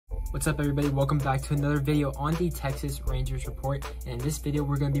What's up, everybody? Welcome back to another video on the Texas Rangers Report. And in this video,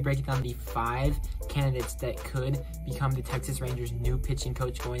 we're going to be breaking down the 5 candidates that could become the Texas Rangers' new pitching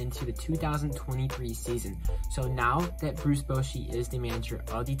coach going into the 2023 season. So now that Bruce Bochy is the manager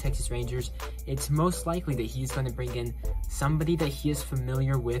of the Texas Rangers, it's most likely that he's going to bring in somebody that he is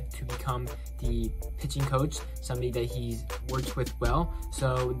familiar with to become the pitching coach, somebody that he's worked with well.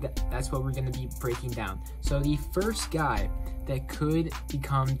 So that's what we're going to be breaking down. So the first guy that could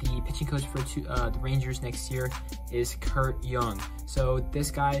become the pitching coach for the Rangers next year is Curt Young. So this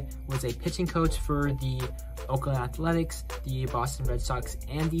guy was a pitching coach for the Oakland Athletics, the Boston Red Sox,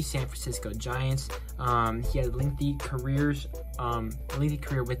 and the San Francisco Giants. He had a lengthy career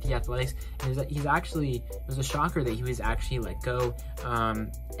with the Athletics, and it was a shocker that he was actually let go.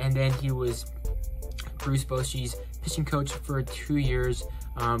 And then he was Bruce Bochy's pitching coach for 2 years.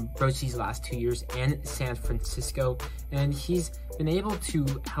 Bochy's last 2 years in San Francisco, and he's been able to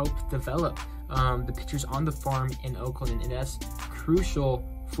help develop the pitchers on the farm in Oakland, and that's crucial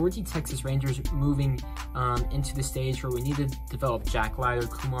for the Texas Rangers moving into the stage where we need to develop Jack Leiter,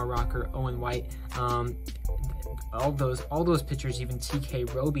 Kumar Rocker, Owen White, all those pitchers, even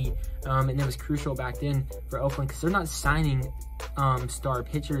TK Roby, and it was crucial back then for Oakland because they're not signing star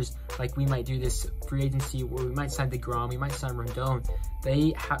pitchers like we might do this free agency where we might sign DeGrom, we might sign Rendon.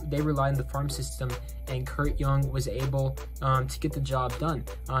 They rely on the farm system, and Curt Young was able to get the job done.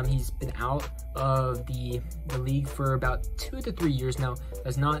 He's been out of the league for about 2 to 3 years now.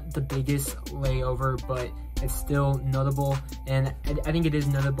 That's not the biggest layover, but it's still notable, and I think it is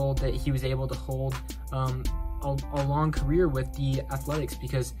notable that he was able to hold a long career with the Athletics,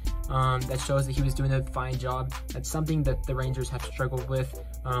 because that shows that he was doing a fine job. That's something that the Rangers have struggled with.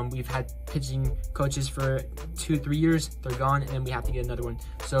 We've had pitching coaches for 2-3 years, they're gone, and then we have to get another one.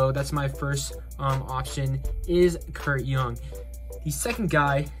 So that's my first option, is Curt Young. The second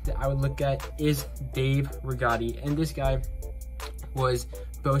guy that I would look at is Dave Righetti, and this guy was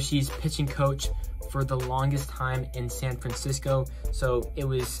Bochy's pitching coach for the longest time in San Francisco. So it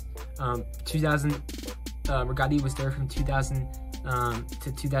was Righetti was there from 2000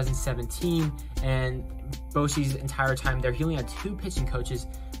 to 2017, and Bochy's entire time there, he only had 2 pitching coaches.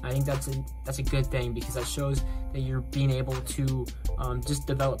 I think that's a good thing, because that shows that you're being able to just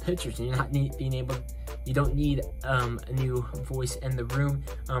develop pitchers, and you're not you don't need a new voice in the room.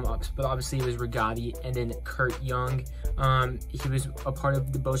 But obviously it was Righetti and then Curt Young. He was a part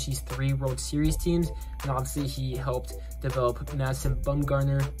of the Bochy's 3 World Series teams, and obviously he helped develop Madison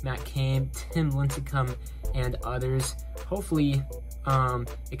Bumgarner, Matt Cain, Tim Lincecum, and others. Hopefully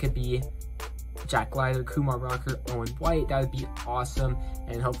it could be Jack Leiter, Kumar Rocker, Owen White. That would be awesome,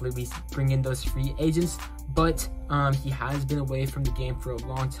 and hopefully we bring in those free agents. But he has been away from the game for a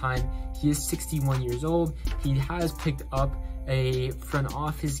long time. He is 61 years old. He has picked up a front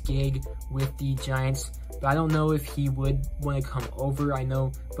office gig with the Giants, but I don't know if he would want to come over. I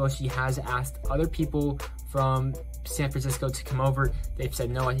know Bochy has asked other people from San Francisco to come over. They've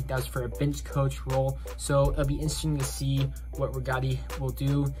said no. I think that was for a bench coach role, so it'll be interesting to see what Righetti will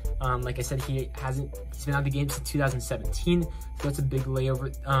do. Like I said, he's been out of the game since 2017, so that's a big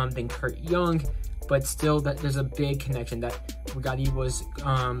layover than Curt Young, but still there's a big connection that Righetti was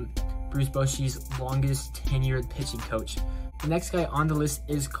Bruce Bochy's longest tenured pitching coach. The next guy on the list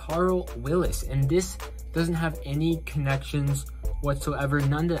is Carl Willis, and this doesn't have any connections whatsoever,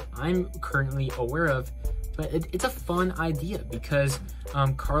 none that I'm currently aware of. But it's a fun idea, because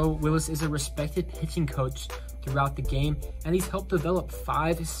Carl Willis is a respected pitching coach throughout the game, and he's helped develop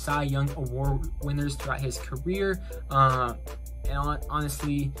 5 Cy Young Award winners throughout his career. And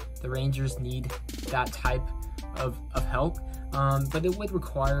honestly, the Rangers need that type of help, but it would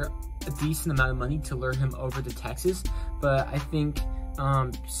require a decent amount of money to lure him over to Texas. But I think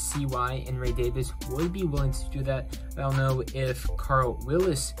CY and Ray Davis would be willing to do that. I don't know if Carl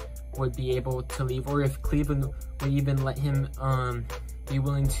Willis would be able to leave, or if Cleveland would even let him be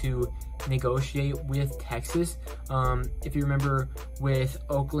willing to negotiate with Texas. If you remember with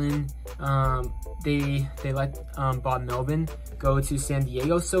Oakland, they let Bob Melvin go to San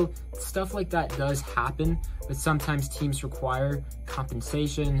Diego, so stuff like that does happen, but sometimes teams require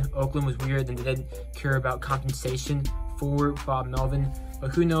compensation. Oakland was weird, and they didn't care about compensation for Bob Melvin,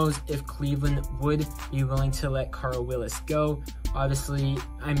 but who knows if Cleveland would be willing to let Carl Willis go. Obviously,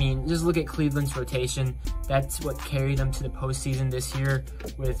 I mean, just look at Cleveland's rotation. That's what carried them to the postseason this year,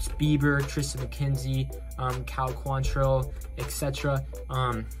 with Bieber, Tristan McKenzie, Cal Quantrill, etc.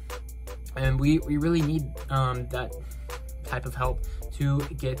 And we really need that type of help to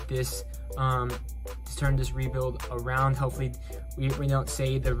get this to turn this rebuild around. Hopefully we don't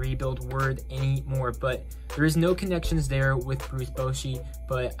say the rebuild word anymore, but there is no connections there with Bruce Bochy,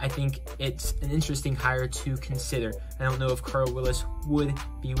 but I think it's an interesting hire to consider. I don't know if Carl Willis would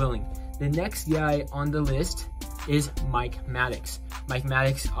be willing. The next guy on the list is Mike Maddux. Mike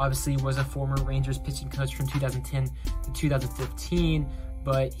Maddux obviously was a former Rangers pitching coach from 2010 to 2015,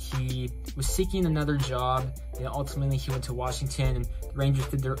 but he was seeking another job, and ultimately he went to Washington, and the Rangers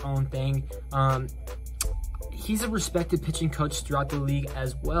did their own thing. He's a respected pitching coach throughout the league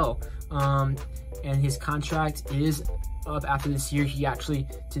as well, and his contract is up after this year.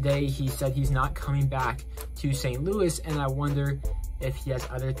 Today he said he's not coming back to St. Louis, and I wonder if he has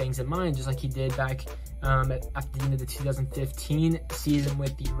other things in mind, just like he did back after the end of the 2015 season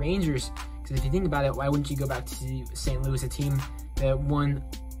with the Rangers. Because if you think about it, why wouldn't you go back to St. Louis, a team that won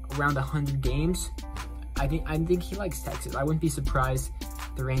around 100 games? I think he likes Texas. I wouldn't be surprised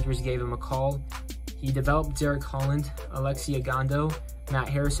if the Rangers gave him a call. He developed Derek Holland, Alexi Ogando, Matt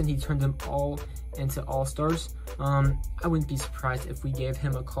Harrison. He turned them all into all-stars. I wouldn't be surprised if we gave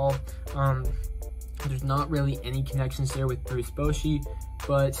him a call. There's not really any connections there with Bruce Bochy,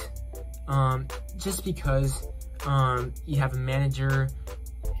 but just because you have a manager,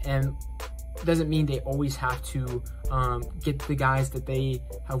 and doesn't mean they always have to get the guys that they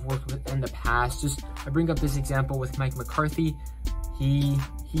have worked with in the past. I bring up this example with Mike McCarthy. He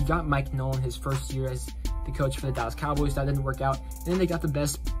got Mike Nolan his first year as the coach for the Dallas Cowboys. That didn't work out. And then they got the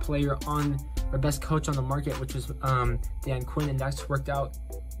best best coach on the market, which was Dan Quinn, and that's worked out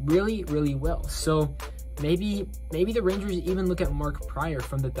really, really well. So maybe the Rangers even look at Mark Prior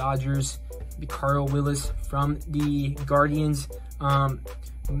from the Dodgers, Carl Willis from the Guardians,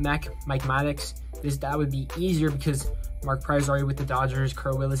 Mike Maddux. That would be easier because Mark Prior's already with the Dodgers,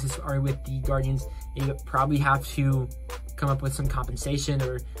 Carl Willis is already with the Guardians. You probably have to come up with some compensation,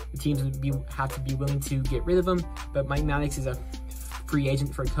 or the teams would have to be willing to get rid of him. But Mike Maddux is a free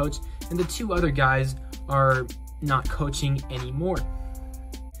agent for a coach, and the two other guys are not coaching anymore.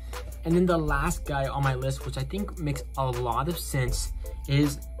 And then the last guy on my list, which I think makes a lot of sense,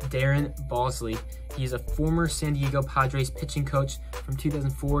 is Darren Balsley. He's a former San Diego Padres pitching coach from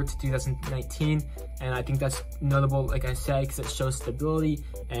 2004 to 2019, and I think that's notable, like I said, because it shows stability,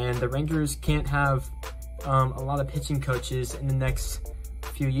 and the Rangers can't have a lot of pitching coaches in the next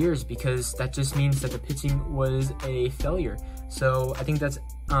few years, because that just means that the pitching was a failure. So I think that's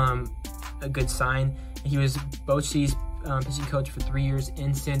a good sign. He was Bochy's pitching coach for 3 years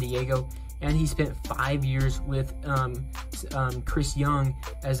in San Diego, and he spent 5 years with Curt Young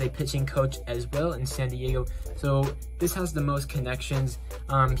as a pitching coach as well in San Diego. So this has the most connections.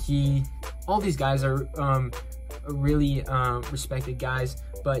 All these guys are really respected guys,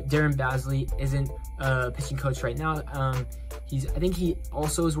 but Darren Balsley isn't a pitching coach right now. I think he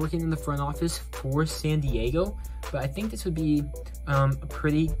also is working in the front office for San Diego, but I think this would be a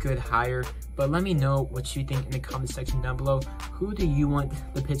pretty good hire. But let me know what you think in the comment section down below. Who do you want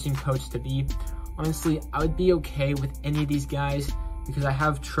the pitching coach to be? Honestly, I would be okay with any of these guys because I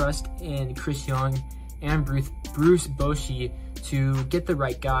have trust in Curt Young and Bruce Bochy to get the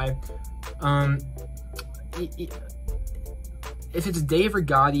right guy. If it's Dave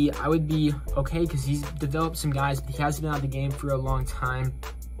Righetti, I would be okay because he's developed some guys, but he hasn't been out of the game for a long time,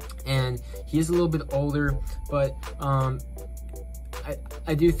 and he is a little bit older, but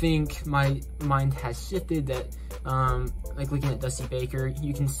I do think my mind has shifted that, like looking at Dusty Baker,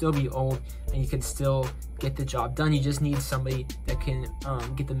 you can still be old and you can still get the job done. You just need somebody that can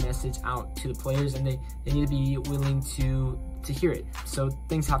get the message out to the players, and they need to be willing to hear it. So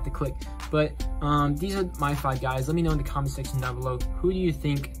things have to click. But these are my 5 guys. Let me know in the comment section down below, who do you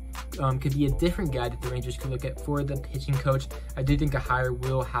think could be a different guy that the Rangers could look at for the pitching coach. I do think a hire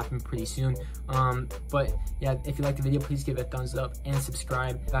will happen pretty soon. But yeah, if you liked the video, please give it a thumbs up and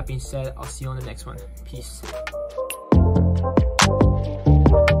subscribe. That being said, I'll see you on the next one. Peace.